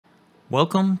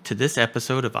Welcome to this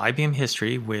episode of IBM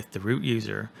History with the root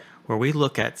user, where we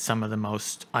look at some of the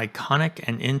most iconic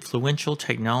and influential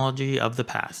technology of the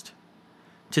past.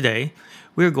 Today,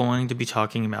 we're going to be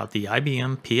talking about the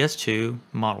IBM PS2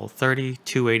 Model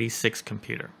 30-286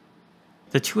 computer.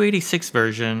 The 286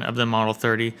 version of the Model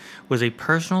 30 was a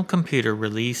personal computer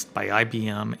released by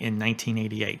IBM in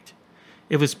 1988.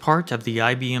 It was part of the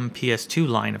IBM PS2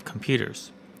 line of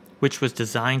computers, which was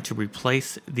designed to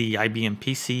replace the IBM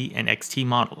PC and XT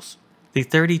models. The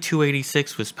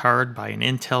 3286 was powered by an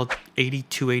Intel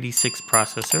 8286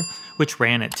 processor, which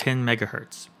ran at 10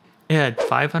 MHz. It had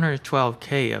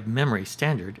 512K of memory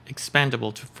standard,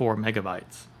 expandable to 4 MB,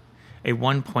 a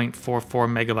 1.44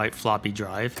 MB floppy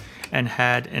drive, and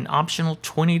had an optional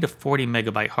 20 to 40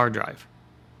 MB hard drive.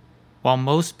 While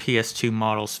most PS2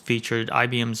 models featured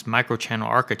IBM's microchannel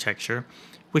architecture,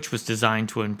 which was designed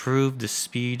to improve the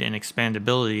speed and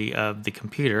expandability of the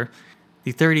computer,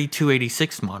 the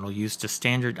 3286 model used a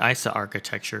standard ISA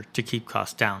architecture to keep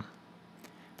costs down.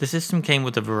 The system came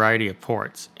with a variety of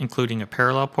ports, including a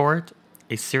parallel port,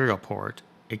 a serial port,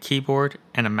 a keyboard,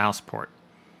 and a mouse port.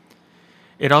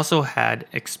 It also had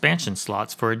expansion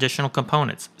slots for additional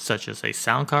components, such as a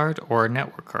sound card or a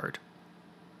network card.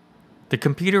 The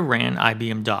computer ran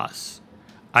IBM DOS.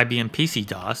 IBM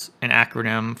PC-DOS, an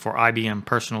acronym for IBM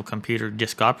Personal Computer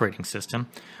Disk Operating System,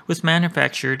 was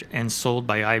manufactured and sold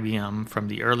by IBM from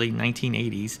the early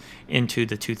 1980s into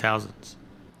the 2000s.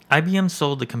 IBM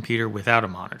sold the computer without a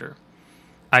monitor.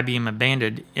 IBM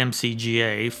abandoned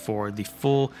MCGA for the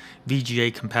full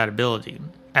VGA compatibility.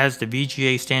 As the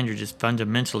VGA standard is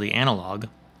fundamentally analog,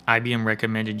 IBM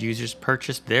recommended users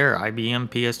purchase their IBM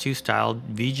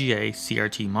PS2-styled VGA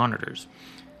CRT monitors,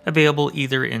 available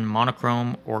either in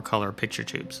monochrome or color picture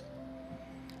tubes.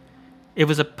 It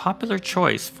was a popular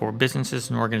choice for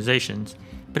businesses and organizations,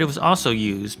 but it was also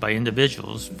used by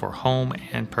individuals for home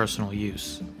and personal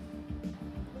use.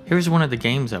 Here's one of the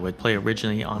games I would play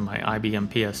originally on my IBM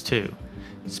PS2,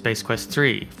 Space Quest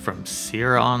 3 from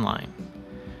Sierra Online.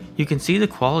 You can see the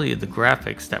quality of the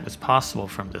graphics that was possible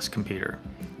from this computer,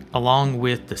 along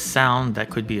with the sound that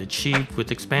could be achieved with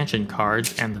expansion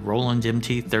cards and the Roland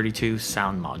MT-32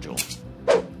 sound module.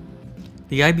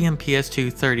 The IBM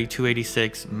PS2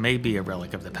 30-286 may be a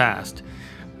relic of the past,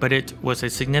 but it was a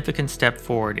significant step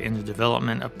forward in the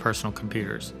development of personal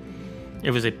computers.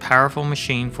 It was a powerful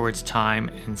machine for its time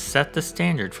and set the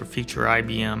standard for future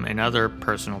IBM and other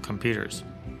personal computers.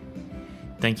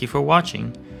 Thank you for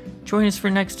watching. Join us for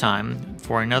next time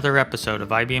for another episode of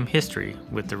IBM History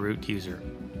with the root user.